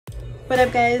What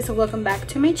up guys, welcome back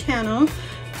to my channel.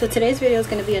 So today's video is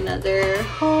going to be another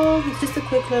haul. It's just a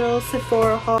quick little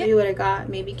Sephora haul. Give you what I got,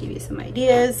 maybe give you some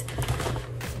ideas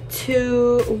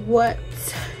to what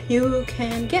you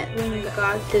can get when you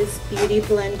got this beauty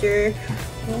blender,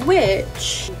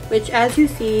 which as you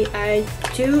see I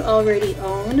do already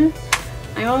own.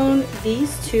 I own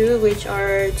these two, which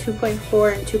are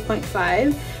 2.4 and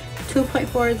 2.5.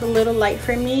 2.4 is a little light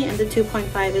for me and the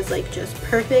 2.5 is like just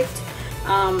perfect.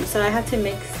 So I had to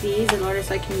mix these in order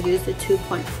so I can use the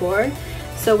 2.4.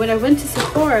 So when I went to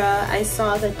Sephora, I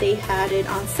saw that they had it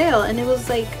on sale and it was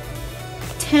like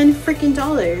 $10 freaking.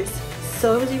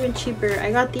 So it was even cheaper.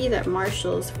 I got these at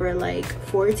Marshall's for like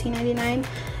 $14.99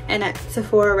 and at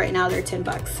Sephora right now they're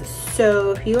 $10.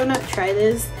 So if you want to try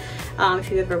this,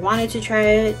 if you ever wanted to try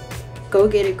it, go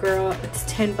get it girl. It's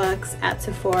 $10 at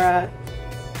Sephora.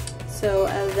 So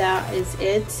that is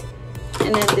it.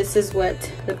 And then this is what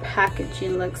the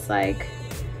packaging looks like.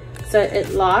 So it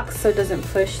locks so it doesn't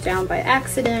push down by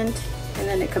accident, and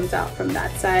then it comes out from that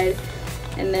side.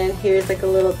 And then here's like a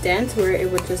little dent where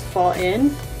it would just fall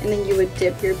in, and then you would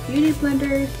dip your beauty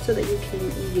blender so that you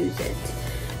can use it.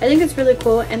 I think it's really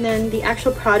cool. And then the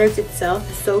actual product itself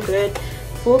is so good.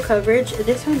 Full coverage.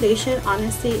 This foundation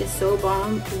honestly is so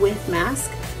bomb with mask.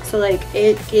 So like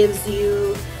it gives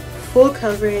you full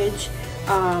coverage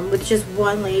with just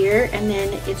one layer, and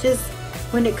then it just,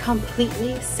 when it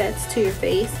completely sets to your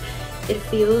face, it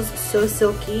feels so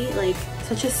silky, like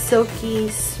such a silky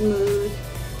smooth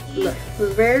look.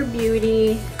 Rare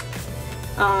Beauty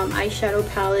eyeshadow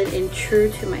palette in True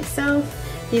to Myself.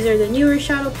 These are the newer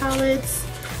shadow palettes.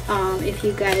 If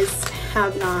you guys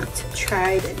have not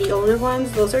tried the older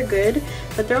ones, those are good,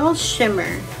 but they're all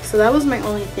shimmer. So that was my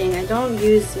only thing. I don't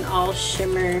use an all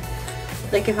shimmer.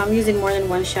 Like if I'm using more than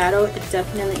one shadow, it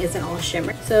definitely isn't all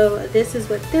shimmer. So this is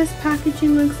what this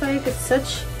packaging looks like. It's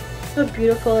such a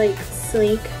beautiful, like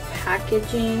sleek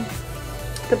packaging.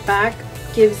 The back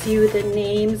gives you the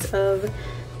names of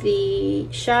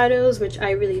the shadows, which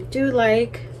I really do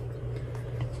like.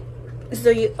 So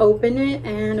you open it,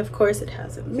 and of course it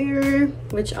has a mirror,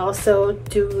 which also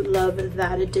do love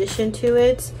that addition to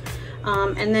it.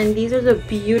 And then these are the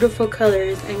beautiful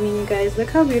colors. I mean, you guys, look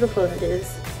how beautiful it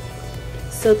is.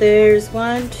 So there's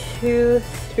 1, 2,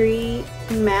 3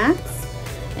 mattes,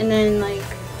 and then like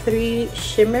 3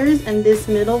 shimmers, and this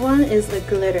middle one is the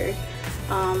glitter.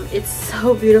 It's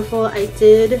so beautiful. I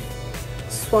did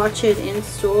swatch it in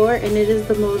store, and it is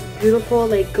the most beautiful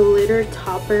like glitter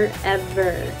topper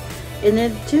ever, and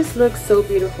it just looks so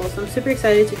beautiful. So I'm super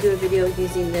excited to do a video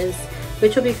using this,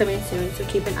 which will be coming soon, so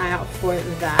keep an eye out for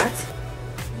that.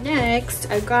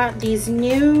 Next, I got these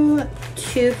new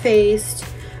Too Faced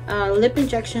lip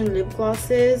injection lip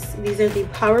glosses. These are the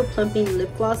Power Plumping lip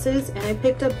glosses, and I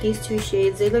picked up these two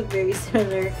shades. They look very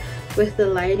similar with the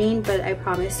lighting, but I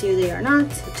promise you they are not.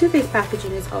 Too Faced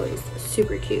packaging is always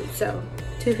super cute, so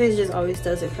Too Faced just always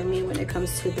does it for me when it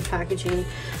comes to the packaging.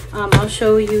 I'll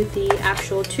show you the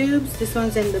actual tubes. This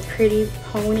one's in the Pretty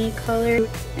Pony color,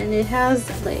 and it has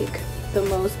like the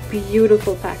most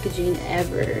beautiful packaging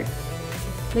ever.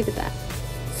 Look at that,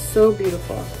 so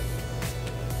beautiful.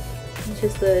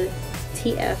 Just the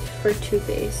TF for Too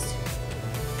Faced.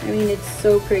 I mean, it's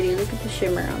so pretty. Look at the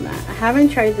shimmer on that. I haven't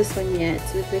tried this one yet,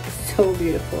 so it looks so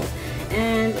beautiful.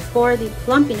 And for the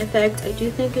plumping effect, I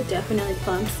do think it definitely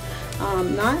plumps.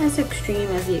 Not as extreme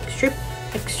as the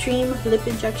extreme lip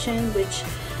injection, which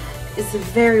is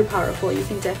very powerful. You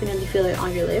can definitely feel it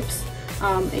on your lips,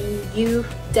 and you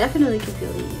definitely can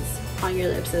feel these on your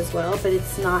lips as well, but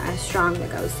it's not as strong,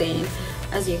 like I was saying,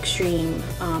 as the extreme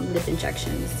lip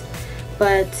injections.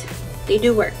 But they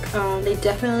do work. They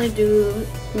definitely do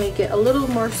make it a little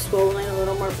more swollen, a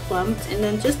little more plumped. And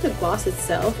then just the gloss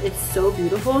itself, it's so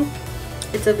beautiful.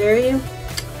 It's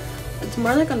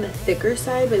more like on the thicker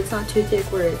side, but it's not too thick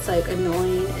where it's like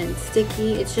annoying and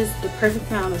sticky. It's just the perfect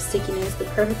amount of stickiness, the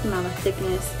perfect amount of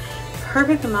thickness,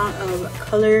 perfect amount of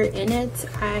color in it.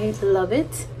 I love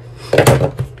it.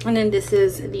 And then this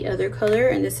is the other color,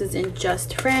 and this is in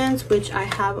Just France, which I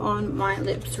have on my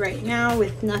lips right now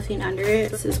with nothing under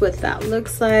it. This is what that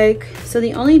looks like. So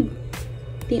the only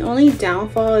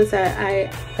downfall is that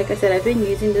like I said, I've been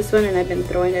using this one and I've been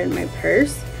throwing it in my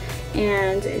purse,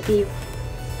 and the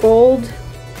gold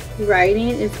writing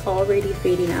is already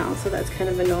fading out, so that's kind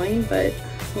of annoying, but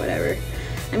whatever.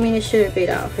 I mean, it shouldn't fade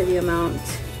out for the amount.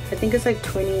 I think it's like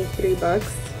 23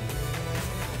 bucks,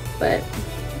 but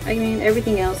I mean,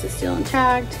 everything else is still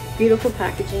intact. Beautiful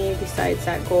packaging besides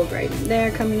that gold writing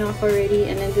there coming off already.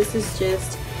 And then this is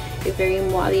just a very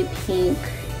moally pink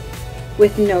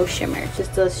with no shimmer,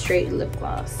 just a straight lip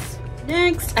gloss.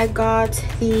 Next, I got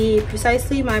the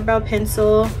Precisely My Brow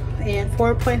Pencil in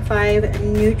 4.5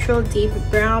 Neutral Deep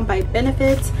Brown by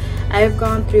Benefits. I've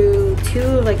gone through two,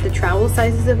 like the travel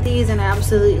sizes of these, and I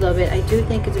absolutely love it. I do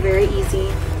think it's very easy.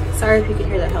 Sorry if you can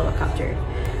hear that helicopter.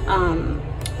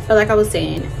 But like I was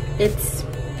saying, it's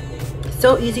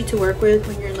so easy to work with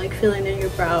when you're like filling in your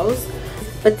brows.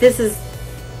 But this is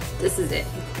it.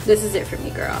 This is it for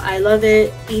me, girl. I love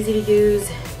it. Easy to use,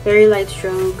 very light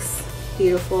strokes,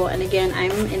 beautiful. And again,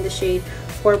 I'm in the shade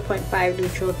 4.5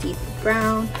 Neutral Deep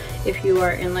Brown if you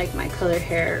are in like my color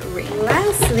hair range.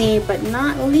 Lastly but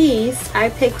not least, I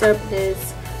picked up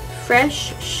this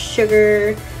Fresh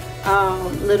Sugar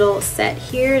little set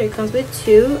here. It comes with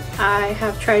two. I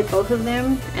have tried both of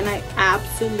them and I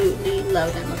absolutely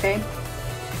love them. Okay,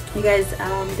 you guys,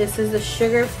 this is the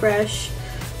Sugar Fresh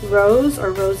Rose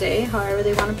or Rose, however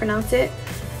they want to pronounce it,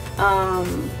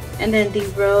 and then the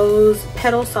Rose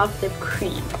Petal Soft Lip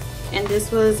Cream. And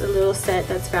this was a little set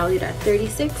that's valued at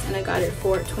 $36 and I got it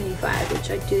for $25,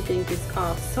 which I do think is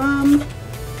awesome.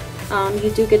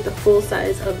 You do get the full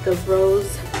size of the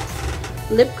Rose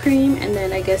lip cream, and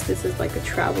then I guess this is like a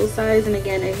travel size. And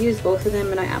again, I've used both of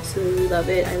them and I absolutely love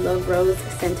it. I love rose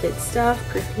scented stuff,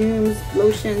 perfumes,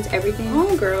 lotions, everything.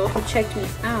 Oh, girl who checked me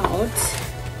out,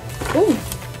 oh,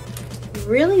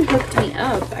 really hooked me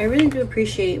up. I really do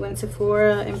appreciate when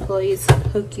Sephora employees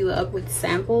hook you up with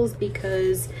samples,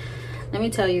 because let me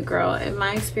tell you, girl, in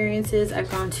my experiences, I've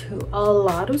gone to a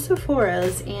lot of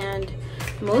Sephoras and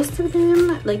most of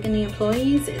them, like in the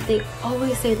employees, they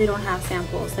always say they don't have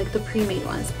samples, like the pre-made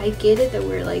ones. I get it that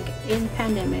we're like in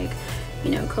pandemic,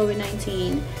 you know,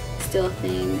 COVID-19 still a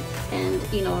thing, and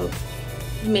you know,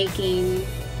 making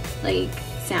like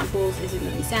samples isn't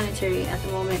really sanitary at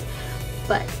the moment,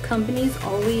 but companies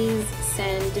always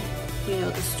send, you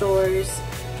know, the stores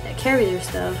that carry their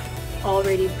stuff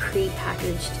already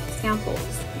pre-packaged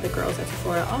samples. The girls at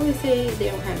Sephora always say they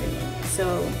don't have any,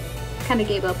 so kind of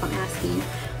gave up on asking.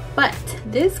 But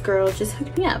this girl just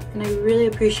hooked me up and I really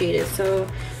appreciate it, so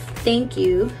thank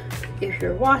you if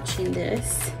you're watching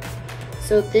this.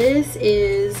 So this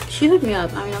is, she hooked me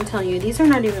up. I mean, I'm telling you, these are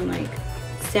not even like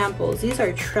samples, these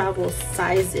are travel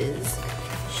sizes.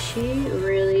 She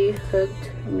really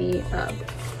hooked me up.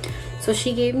 So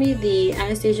she gave me the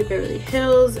Anastasia Beverly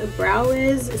Hills Brow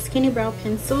Wiz Skinny Brow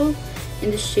Pencil in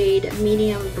the shade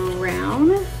medium brown,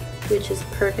 which is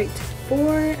perfect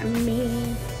for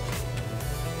me.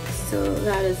 So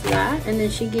that is that. And then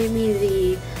she gave me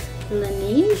the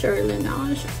Laneige,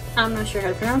 I'm not sure how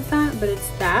to pronounce that, but it's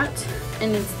that,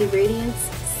 and it's the Radiance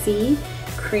C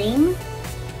Cream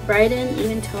Brighten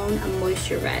Even Tone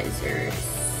Moisturizer.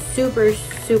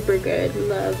 Super good.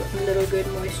 Love a little good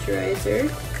moisturizer.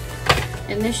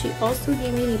 And then she also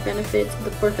gave me the Benefits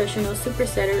the Professional Super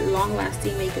Setter Long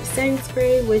Lasting Makeup Setting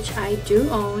Spray, which I do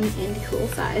own in the full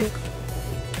size.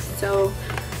 So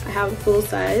I have a full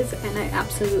size and I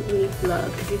absolutely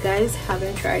love. If you guys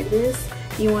haven't tried this,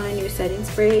 you want a new setting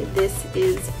spray, this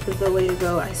is the way to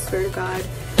go. I swear to God,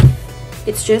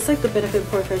 it's just like the Benefit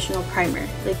Professional Primer.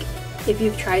 Like, if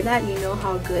you've tried that, you know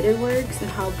how good it works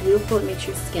and how beautiful it makes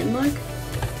your skin look.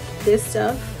 This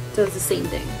stuff does the same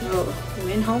thing. So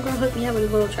when homegirl hooked me up with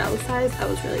a little travel size, I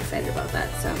was really excited about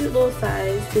that. So a little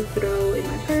size to throw in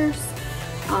my purse.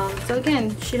 So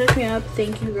again, she hooked me up.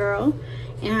 Thank you, girl.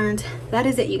 And that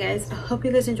is it, you guys. I hope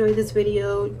you guys enjoyed this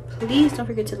video. Please don't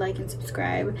forget to like and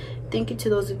subscribe. Thank you to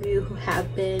those of you who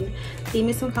have been. Leave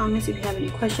me some comments if you have any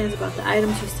questions about the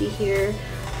items you see here.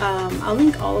 I'll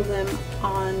link all of them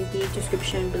on the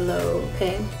description below,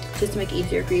 okay, just to make it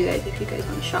easier for you guys if you guys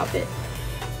want to shop it.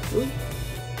 Ooh.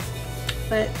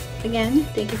 But again,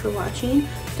 thank you for watching.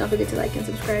 Don't forget to like and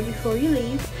subscribe before you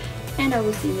leave, and I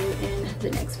will see you in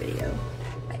the next video.